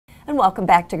And welcome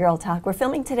back to Girl Talk. We're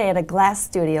filming today at a glass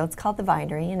studio. It's called The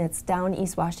Vinery, and it's down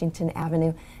East Washington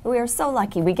Avenue. And we are so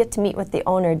lucky. We get to meet with the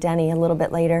owner, Denny, a little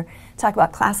bit later, talk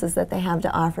about classes that they have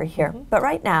to offer here. But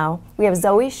right now, we have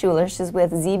Zoe Schuler. She's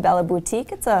with Z Bella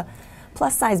Boutique. It's a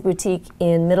plus-size boutique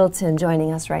in Middleton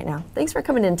joining us right now. Thanks for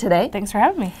coming in today. Thanks for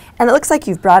having me. And it looks like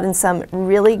you've brought in some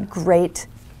really great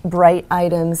bright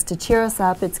items to cheer us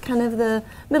up. It's kind of the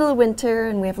middle of winter,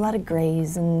 and we have a lot of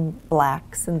grays and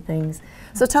blacks and things.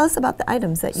 So tell us about the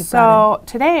items that you brought in. So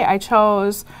today I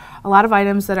chose a lot of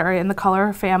items that are in the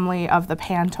color family of the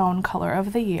Pantone Color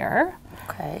of the Year.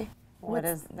 Okay. What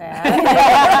is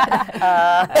that?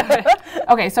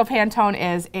 Okay, so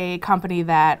Pantone is a company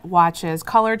that watches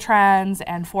color trends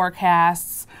and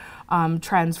forecasts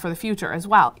trends for the future as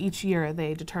well. Each year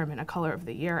they determine a color of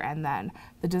the year, and then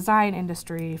the design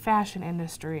industry, fashion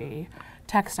industry,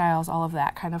 textiles, all of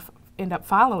that kind of end up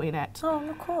following it.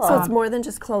 Oh, cool. So it's more than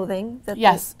just clothing?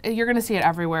 Yes, you're going to see it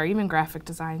everywhere, even graphic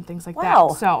design, things like Wow.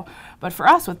 that. So, but for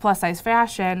us with plus size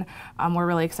fashion, we're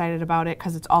really excited about it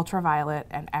because it's ultraviolet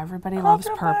and everybody loves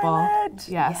purple. Ultraviolet.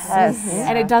 Yes. Yes.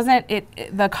 And it doesn't,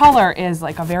 the color is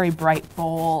like a very bright,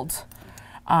 bold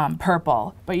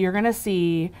purple, but you're going to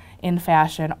see in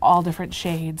fashion all different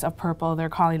shades of purple. They're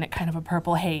calling it kind of a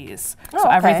purple haze. Oh, so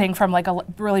okay. everything from like a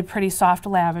really pretty soft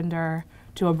lavender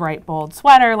to a bright, bold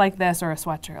sweater like this or a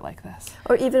sweatshirt like this.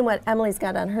 Or even what Emily's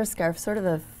got on her scarf, sort of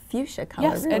a fuchsia color.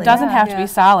 Yes, really. it doesn't have to be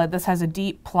solid. This has a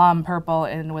deep plum purple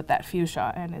in with that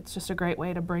fuchsia, and it's just a great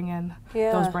way to bring in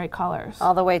those bright colors.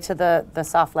 All the way to the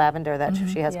soft lavender that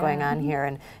she has going on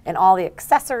here, and all the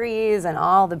accessories and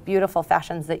all the beautiful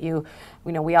fashions that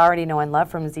we already know and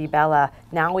love from Z Bella.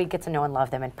 Now we get to know and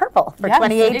love them in purple for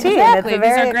 2018. Exactly. It's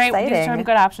very These are great. exciting. These are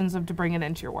good options to bring it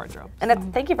into your wardrobe.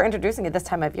 And thank you for introducing it this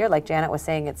time of year. Like Janet was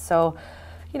saying, it's so,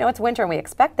 it's winter and we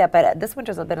expect that, but this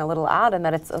winter's been a little odd in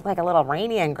that it's like a little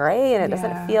rainy and gray, and it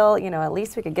doesn't feel, at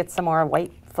least we could get some more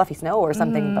white fluffy snow or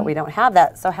something, but we don't have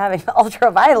that. So having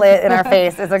ultraviolet in our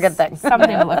face is a good thing.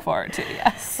 Something to look forward to,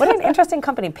 yes. What an interesting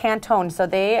company, Pantone. So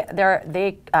they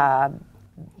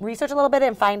research a little bit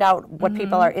and find out what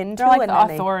people are into. They're like and the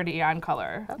then authority on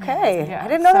color. Okay, Yeah. I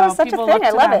didn't know there was So such a people thing. look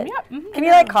I to love them. it. Yep. Can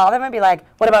you call them and be like,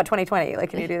 "What about 2020?"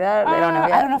 Like, can you do that? They don't know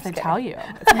yet. I don't know if they tell you.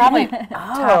 It's probably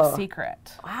top secret.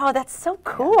 Wow, that's so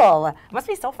cool. It must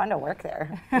be so fun to work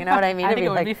there. You know what I mean? I think it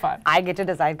would be fun. I get to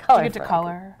design color. You get to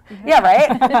color. Yeah,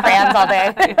 right? Crayons all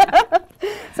day.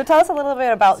 So tell us a little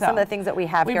bit about some of the things that we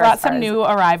have We here. brought some new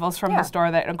arrivals from Yeah. the store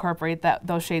that incorporate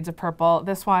those shades of purple.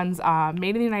 This one's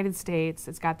made in the United States.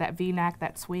 It's got that V-neck,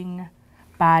 that swing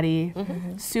body,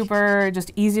 super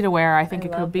just easy to wear. I think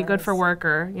it could be good for work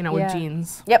or with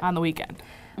jeans on the weekend.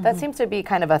 That seems to be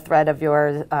kind of a thread of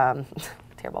yours.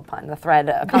 Terrible pun.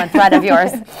 A common thread of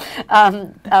yours,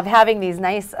 of having these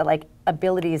nice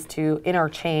abilities to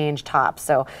interchange tops.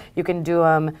 So you can do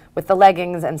them with the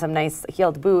leggings and some nice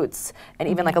heeled boots, and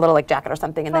even like a little jacket or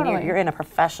something, and then you're in a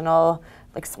professional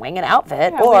swinging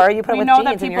outfit, or you put it with jeans and you're chilling. We know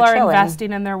that people are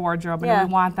investing in their wardrobe, and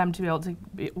we want them to be able to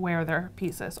wear their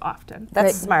pieces often.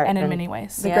 That's smart. And in many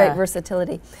ways. The great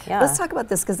versatility. Let's talk about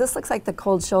this, because this looks like the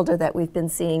cold shoulder that we've been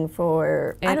seeing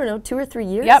for, I don't know, 2 or 3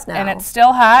 years now. And it's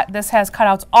still hot. This has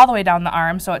cutouts all the way down the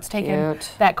arm, so it's taken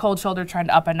that cold shoulder trend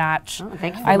up a notch. Oh,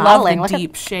 thank you for I modeling. love the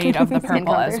deep shade of the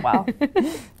purple as well.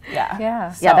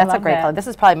 Yeah, that's a great color. This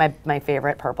is probably my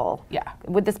favorite purple. Yeah.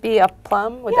 Would this be a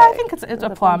plum? I think it's a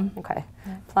plum. Okay.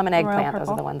 Plum and eggplant, those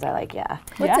are the ones I like,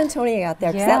 What's Antonia got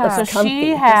there? Because that looks so comfy. she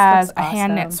has a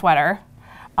hand knit sweater.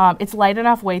 It's light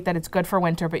enough weight that it's good for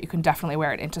winter, but you can definitely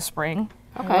wear it into spring.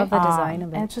 Okay. I love the design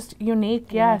of it. And it's just unique,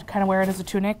 kind of wear it as a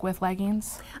tunic with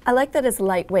leggings. I like that it's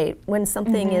lightweight. When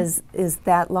something is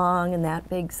that long and that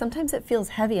big, sometimes it feels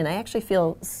heavy, and I actually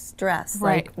feel stress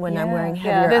like when I'm wearing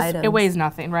heavier items. It weighs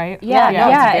nothing, right? No, it's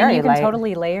and very you can light.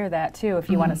 totally layer that too if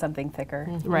you wanted something thicker.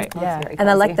 Right. Yeah. And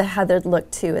I like the heathered look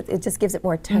too. It just gives it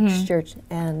more texture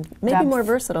and maybe more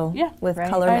versatile with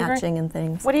color matching and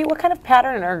things. What kind of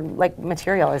pattern or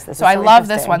material is this? So I love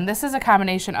this one. This is a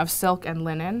combination of silk and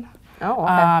linen. Oh,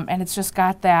 okay. And it's just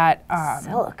got that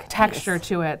Silk, texture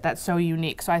to it that's so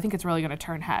unique. So I think it's really going to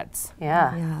turn heads.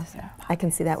 Yeah. I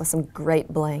can see that with some great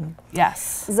bling.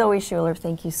 Yes. Zoe Schuler,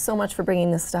 thank you so much for bringing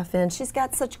this stuff in. She's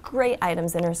got such great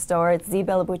items in her store. It's Z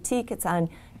Bella Boutique. It's on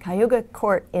Cayuga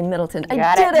Court in Middleton.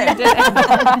 I did it!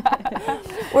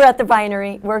 We're at the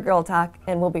Vinery. We're Girl Talk,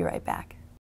 and we'll be right back.